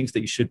of the things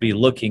that you should be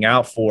looking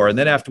out for? And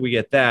then after we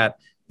get that,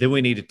 then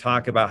we need to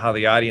talk about how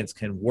the audience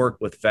can work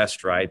with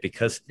VestRight,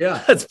 because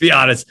let's be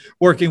honest,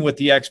 working with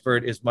the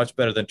expert is much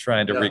better than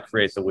trying to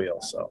recreate the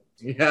wheel. So,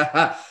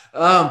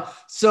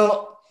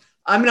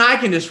 I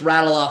can just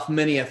rattle off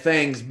many of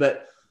things,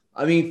 but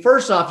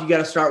first off, you got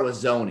to start with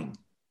zoning.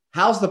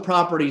 How's the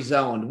property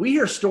zoned? We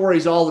hear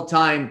stories all the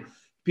time.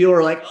 People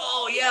are like,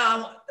 oh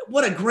yeah,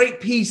 what a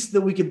great piece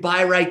that we could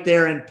buy right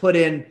there and put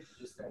in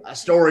a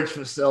storage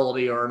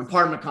facility or an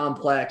apartment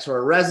complex or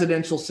a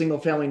residential single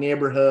family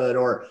neighborhood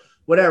or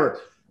whatever.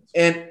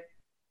 And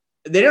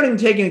they don't even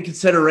take into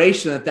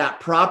consideration that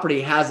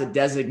property has a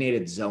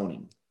designated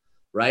zoning,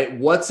 right?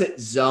 What's it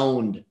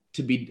zoned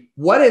to be?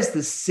 What is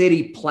the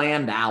city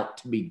planned out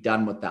to be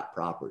done with that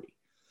property?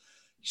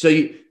 So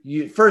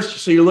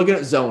you're looking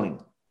at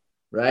zoning,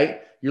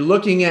 right? You're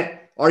looking at,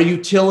 are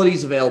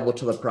utilities available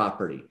to the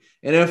property?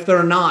 And if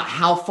they're not,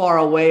 how far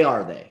away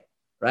are they,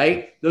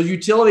 right? Those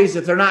utilities,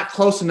 if they're not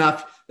close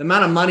enough, the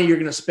amount of money you're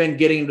going to spend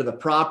getting into the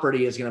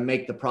property is going to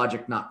make the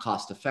project not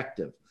cost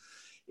effective.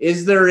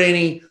 Is there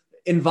any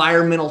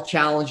environmental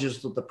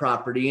challenges with the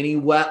property, any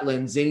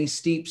wetlands, any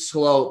steep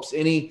slopes,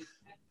 any,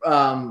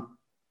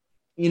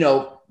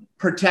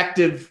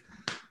 protective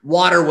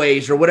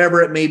waterways or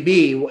whatever it may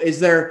be? Is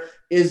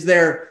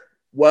there,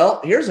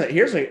 well, here's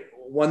a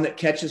one that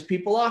catches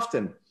people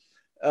often.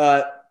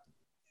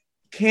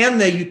 Can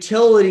the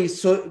utilities,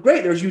 so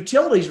great, there's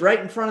utilities right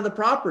in front of the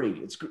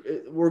property.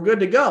 We're good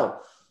to go.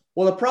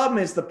 Well, the problem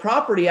is the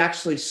property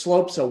actually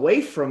slopes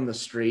away from the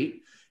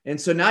street. And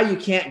so now you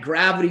can't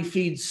gravity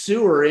feed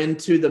sewer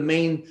into the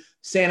main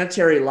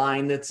sanitary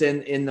line that's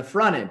in the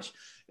frontage.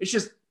 It's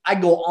just, I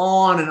go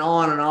on and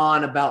on and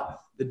on about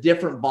the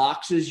different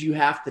boxes you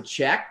have to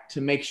check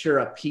to make sure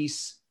a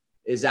piece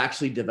is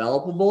actually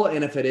developable.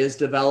 And if it is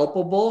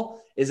developable,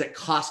 is it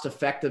cost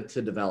effective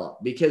to develop?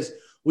 Because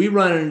we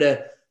run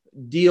into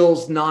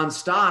deals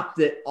nonstop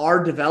that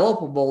are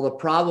developable. The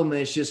problem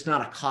is just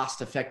not a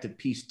cost effective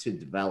piece to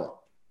develop.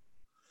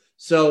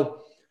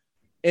 So,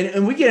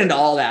 and we get into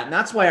all that. And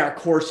that's why our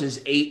course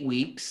is 8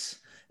 weeks,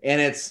 and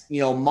it's,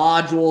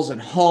 modules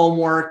and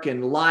homework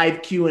and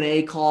live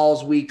Q&A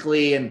calls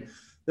weekly. And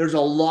there's a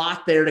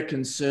lot there to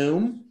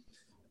consume.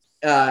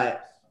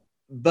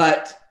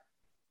 But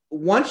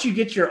once you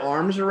get your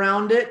arms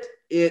around it,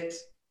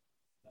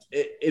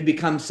 it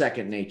becomes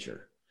second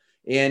nature.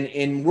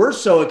 And we're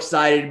so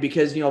excited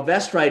because,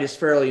 VestRight is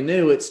fairly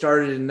new. It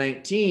started in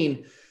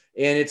 2019,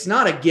 and it's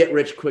not a get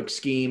rich quick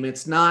scheme.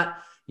 It's not,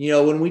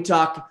 when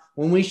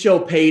we show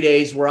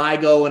paydays where I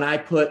go and I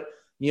put,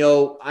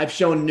 I've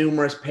shown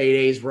numerous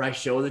paydays where I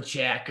show the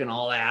check and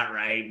all that.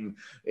 Right.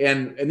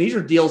 And these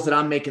are deals that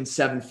I'm making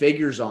 7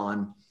 figures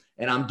on,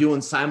 and I'm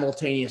doing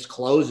simultaneous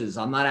closes.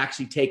 I'm not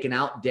actually taking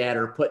out debt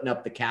or putting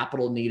up the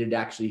capital needed to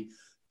actually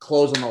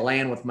close on the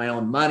land with my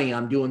own money.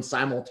 I'm doing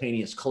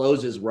simultaneous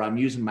closes where I'm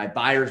using my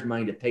buyer's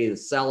money to pay the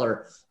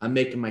seller. I'm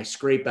making my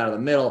scrape out of the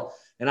middle,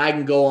 and I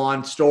can go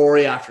on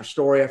story after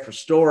story after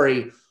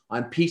story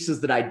on pieces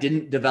that I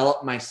didn't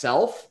develop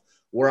myself,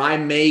 where I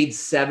made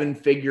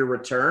 7-figure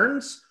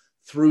returns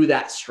through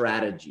that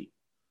strategy.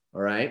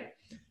 All right.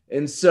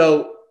 And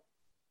so,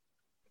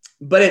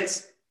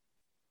 but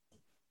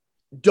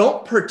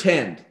don't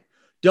pretend,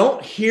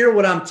 don't hear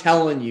what I'm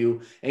telling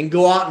you and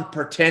go out and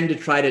pretend to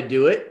try to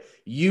do it.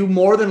 You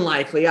more than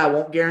likely, I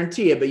won't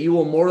guarantee it, but you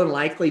will more than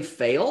likely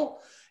fail,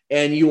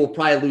 and you will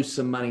probably lose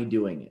some money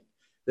doing it.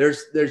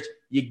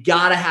 You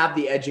got to have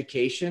the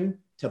education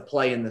to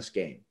play in this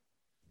game.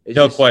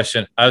 No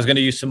question. I was going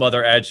to use some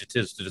other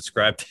adjectives to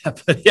describe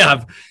that, but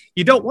yeah,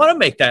 you don't want to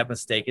make that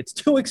mistake. It's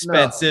too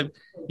expensive.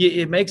 No.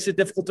 It makes it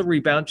difficult to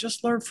rebound.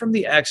 Just learn from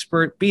the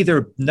expert, be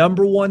their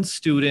number one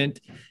student,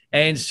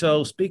 And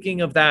so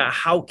speaking of that,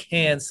 how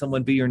can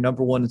someone be your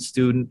number one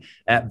student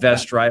at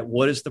Vestrite?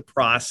 What is the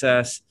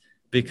process?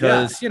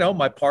 Because,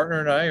 my partner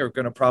and I are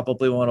going to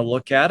probably want to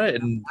look at it.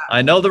 And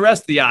I know the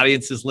rest of the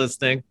audience is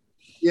listening.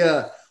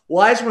 Yeah.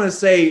 Well, I just want to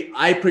say,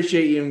 I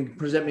appreciate you and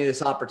present me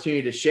this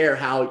opportunity to share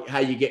how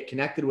you get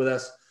connected with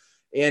us.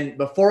 And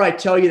before I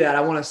tell you that,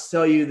 I want to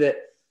tell you that,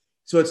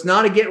 so it's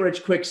not a get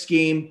rich quick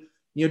scheme.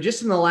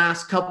 Just in the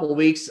last couple of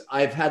weeks,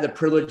 I've had the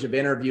privilege of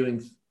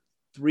interviewing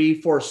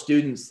 3-4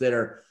 students that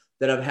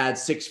have had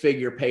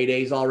 6-figure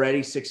paydays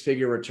already,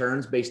 6-figure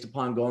returns based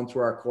upon going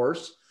through our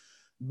course.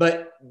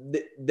 But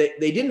they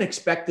didn't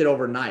expect it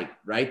overnight,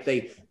 right?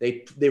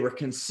 They were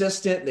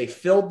consistent. They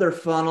filled their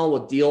funnel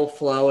with deal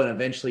flow, and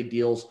eventually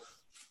deals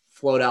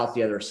flowed out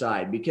the other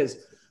side. Because,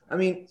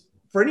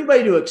 for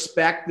anybody to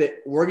expect that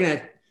we're going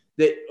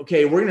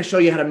to show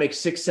you how to make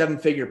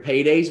 6-7-figure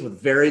paydays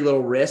with very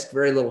little risk,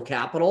 very little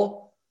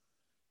capital.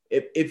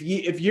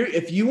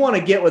 If you want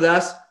to get with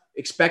us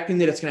expecting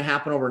that it's going to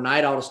happen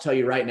overnight, I'll just tell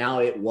you right now,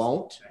 it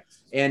won't.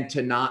 And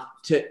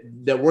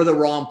that we're the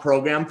wrong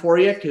program for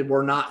you, because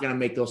we're not going to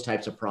make those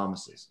types of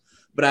promises.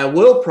 But I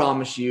will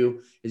promise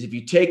you is if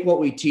you take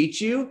what we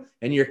teach you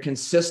and you're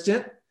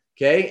consistent,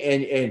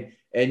 okay,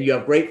 and you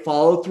have great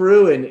follow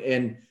through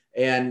and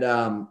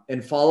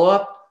follow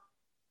up,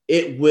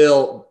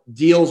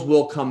 deals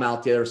will come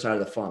out the other side of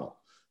the funnel.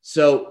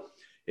 So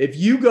if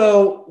you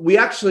go, we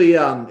actually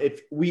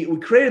we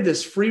created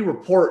this free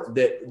report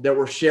that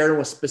we're sharing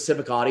with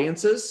specific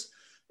audiences.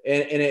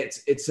 And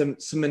it's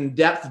some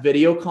in-depth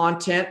video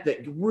content that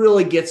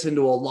really gets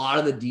into a lot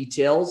of the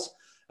details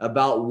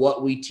about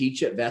what we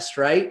teach at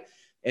Vestrite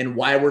and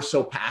why we're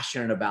so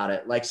passionate about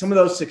it. Like some of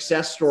those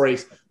success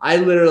stories,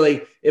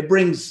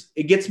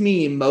 it gets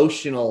me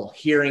emotional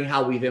hearing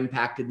how we've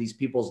impacted these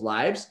people's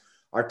lives.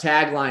 Our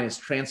tagline is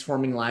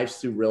transforming lives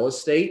through real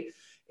estate.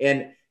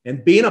 And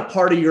being a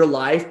part of your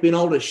life, being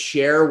able to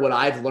share what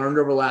I've learned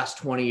over the last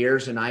 20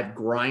 years and I've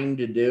grinded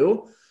to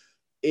do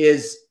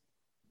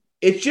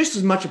it's just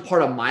as much a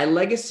part of my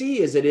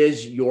legacy as it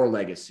is your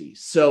legacy.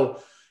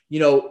 So,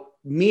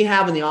 me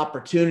having the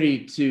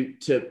opportunity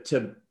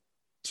to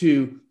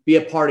be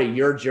a part of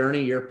your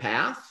journey, your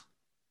path,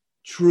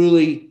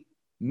 truly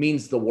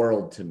means the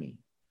world to me.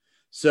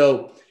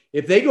 So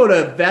if they go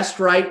to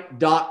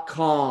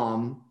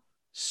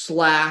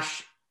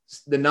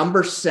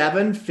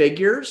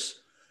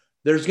vestrite.com/7figures,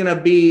 there's going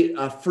to be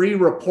a free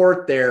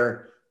report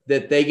there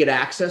that they get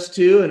access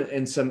to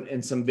and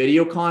some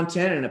video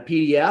content and a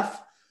PDF.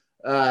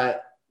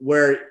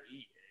 Where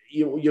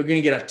you're going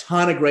to get a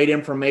ton of great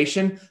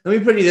information. Let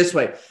me put it this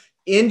way.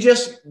 In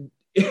just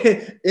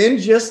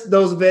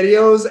those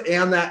videos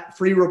and that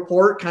free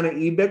report kind of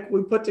ebook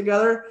we put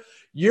together,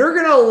 you're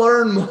going to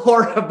learn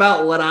more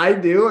about what I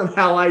do and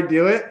how I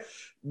do it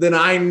than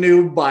I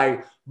knew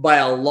by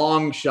a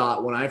long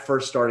shot when I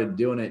first started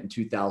doing it in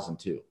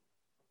 2002.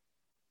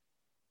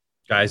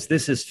 Guys,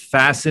 this is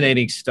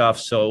fascinating stuff.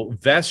 So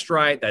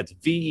Vestrite, that's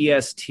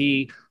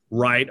VEST,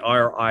 right,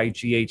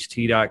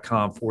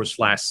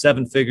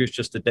 RIGHT.com/7figures,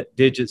 just a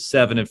digit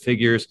 7 in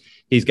figures.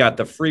 He's got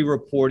the free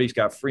report. He's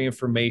got free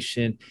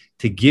information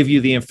to give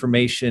you the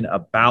information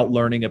about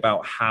learning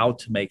about how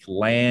to make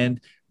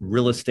land,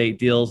 real estate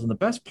deals. And the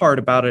best part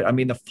about it,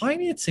 the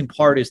financing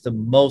part is the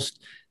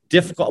most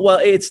difficult. Well,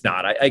 it's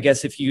not, I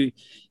guess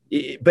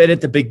but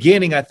at the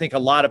beginning, I think a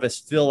lot of us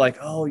feel like,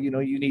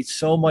 you need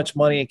so much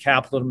money and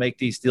capital to make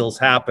these deals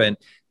happen.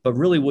 But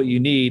really what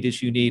you need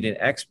an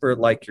expert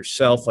like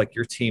yourself, like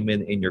your team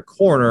in your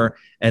corner.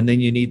 And then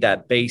you need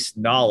that base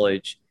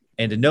knowledge.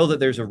 And to know that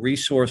there's a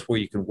resource where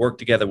you can work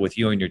together with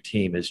you and your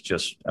team is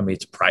just,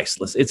 it's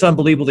priceless. It's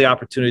unbelievable the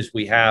opportunities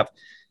we have.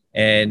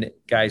 And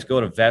guys,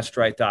 go to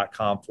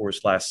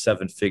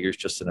vestrite.com/7figures.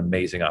 Just an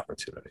amazing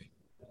opportunity.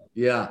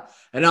 Yeah.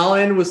 And I'll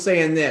end with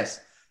saying this.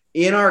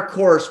 In our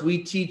course, we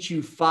teach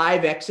you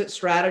 5 exit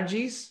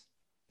strategies.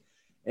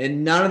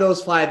 And none of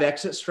those 5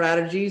 exit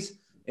strategies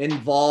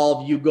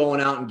involve you going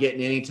out and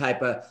getting any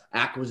type of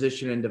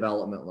acquisition and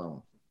development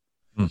loan.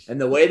 And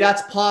the way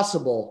that's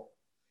possible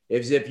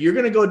is if you're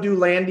going to go do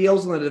land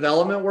deals in the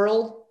development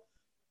world,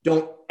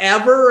 don't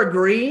ever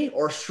agree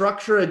or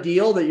structure a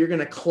deal that you're going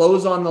to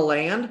close on the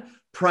land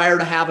prior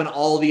to having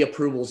all the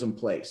approvals in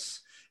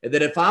place. And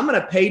that if I'm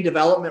going to pay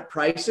development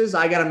prices,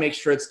 I got to make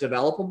sure it's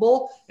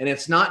developable, and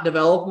it's not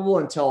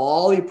developable until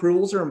all the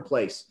approvals are in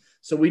place.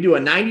 So we do a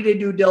 90-day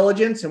due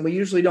diligence, and we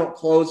usually don't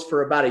close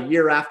for about a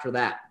year after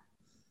that.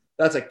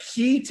 That's a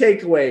key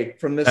takeaway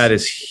from this. That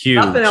is huge.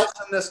 Nothing else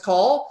in this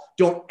call.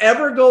 Don't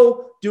ever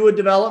go do a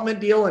development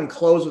deal and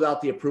close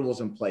without the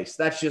approvals in place.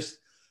 That's just,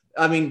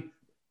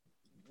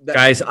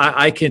 guys,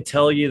 I can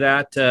tell you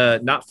that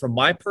not from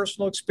my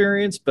personal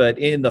experience, but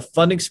in the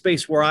funding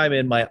space where I'm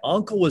in, my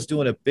uncle was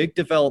doing a big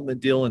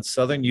development deal in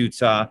southern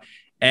Utah,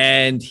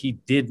 and he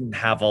didn't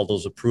have all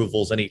those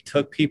approvals, and he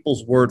took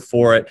people's word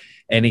for it,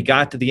 and he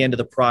got to the end of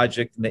the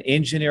project, and the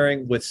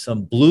engineering with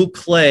some blue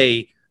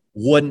clay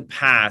wouldn't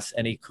pass,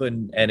 and he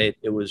couldn't, and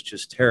it was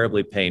just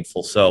terribly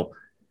painful. So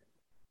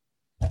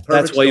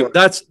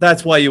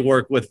That's why you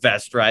work with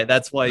Vest, right?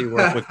 That's why you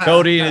work with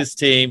Cody and his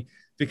team,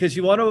 because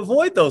you want to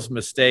avoid those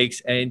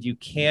mistakes, and you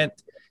can't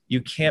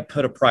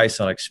put a price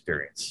on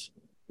experience.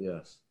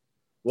 Yes.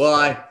 Well,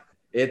 I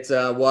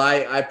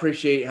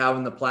appreciate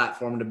having the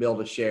platform to be able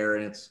to share,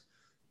 and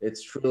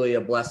it's truly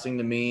a blessing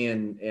to me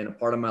and a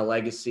part of my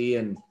legacy,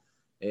 and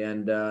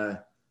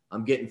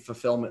I'm getting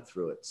fulfillment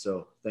through it.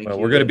 So thank you.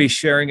 We're going to be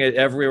sharing it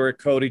everywhere,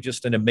 Cody.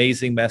 Just an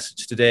amazing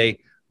message today.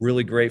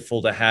 Really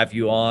grateful to have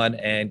you on.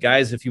 And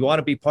guys, if you want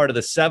to be part of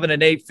the 7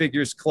 and 8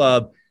 Figures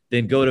Club,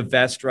 then go to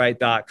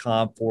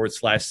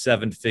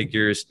vestright.com/7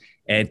 figures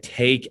and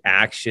take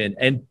action.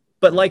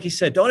 But like you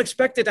said, don't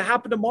expect it to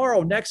happen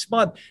tomorrow, next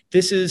month.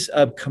 This is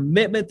a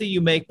commitment that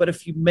you make, but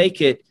if you make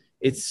it,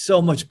 it's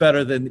so much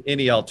better than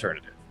any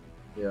alternative.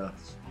 Yeah,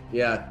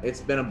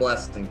 it's been a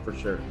blessing for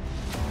sure.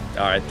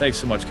 All right. Thanks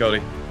so much,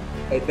 Cody.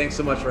 Hey, thanks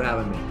so much for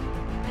having me.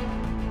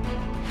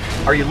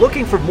 Are you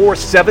looking for more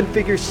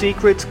 7-figure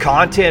secrets,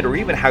 content, or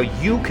even how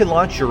you can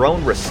launch your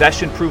own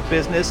recession-proof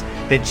business?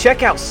 Then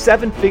check out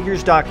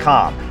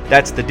 7figures.com.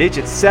 That's the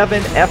digit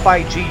 7,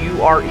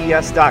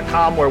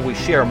 FIGURES.com, where we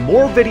share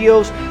more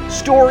videos,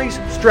 stories,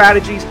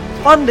 strategies,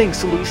 funding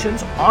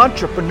solutions,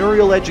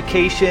 entrepreneurial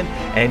education,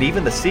 and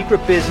even the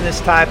secret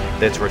business type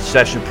that's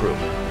recession-proof.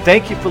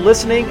 Thank you for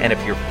listening, and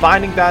if you're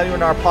finding value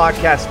in our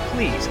podcast,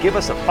 please give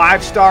us a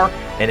 5-star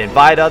and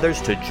invite others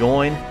to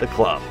join the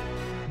club.